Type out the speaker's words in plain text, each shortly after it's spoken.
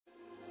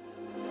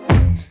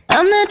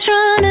I'm not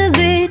trying to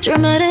be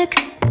dramatic,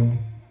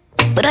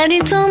 but I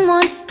need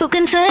someone who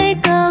can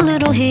take a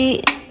little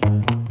heat.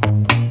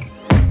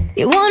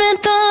 You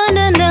wanted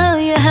thunder, now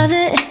you have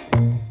it.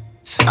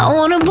 I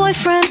want a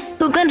boyfriend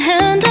who can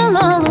handle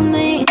all of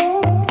me.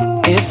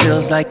 It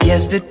feels like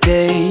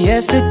yesterday,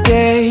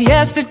 yesterday,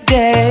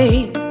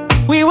 yesterday.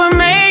 We were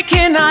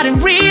making out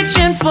and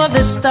reaching for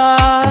the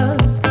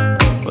stars.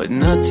 But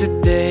not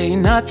today,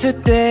 not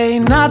today,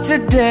 not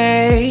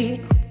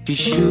today.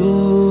 'Cause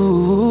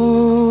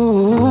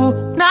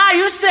now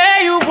you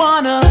say you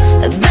want a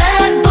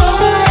bad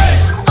boy.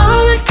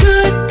 All the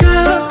good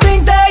girls think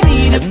they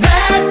need a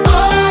bad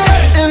boy.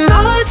 And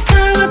all this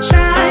time I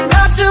tried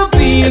not to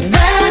be a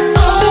bad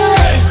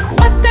boy.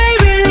 What they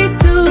really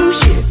do,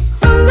 shit,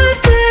 I'm not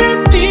good at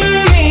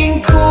being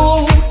cool.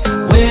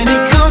 When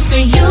it comes to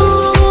you,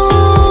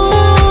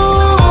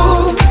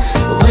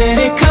 when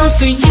it comes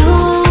to you,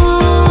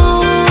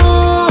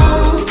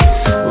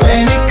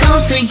 when it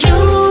comes to you,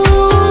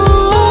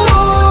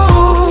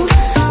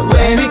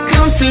 when it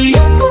comes to you.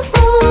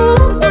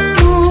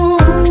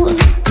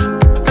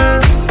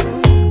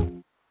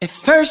 At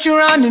first you're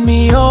running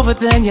me over,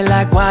 then you're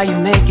like, why you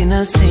making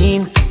a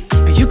scene?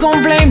 Are you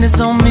gon' blame this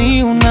on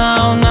me? Oh,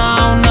 no, no,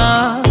 no.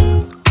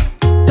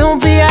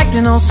 Don't be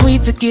acting all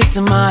sweet to get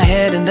to my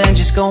head and then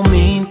just go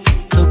mean.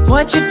 Look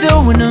what you're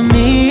doing to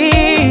me.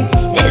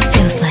 It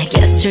feels like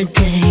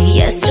yesterday,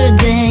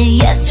 yesterday,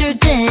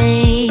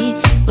 yesterday.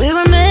 We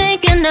were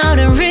making out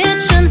and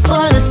reaching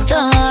for the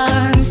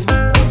stars.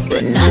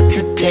 But not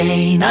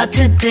today, not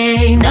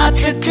today, not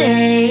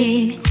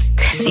today.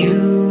 'Cause you,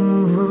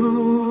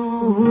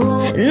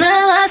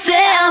 now I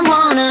say I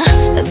want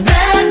a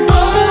bad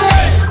boy.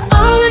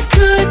 All the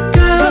good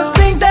girls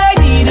think they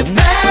need a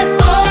bad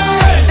boy.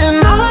 And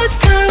all this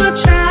time I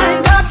tried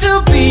not to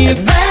be a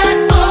bad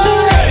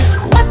boy.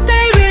 What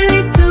they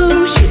really do,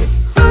 shit,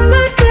 I'm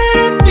not good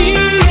at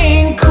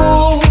being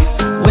cool.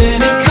 When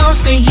it comes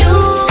to you,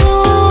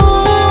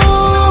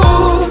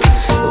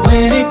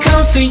 when it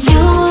comes to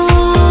you,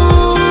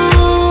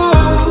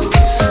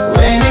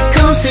 when it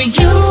comes to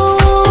you,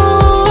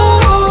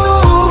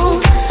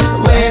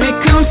 when it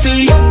comes to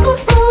you.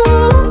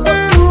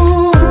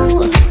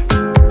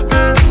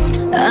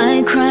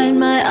 I cried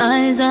my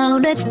eyes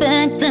out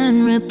expecting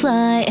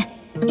reply.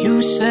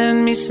 You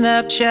send me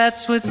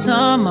Snapchats with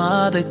some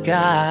other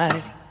guy.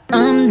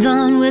 I'm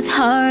done with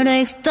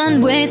heartaches,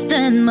 done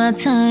wasting my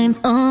time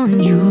on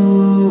you.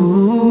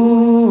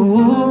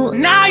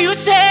 Now you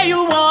say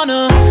you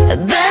wanna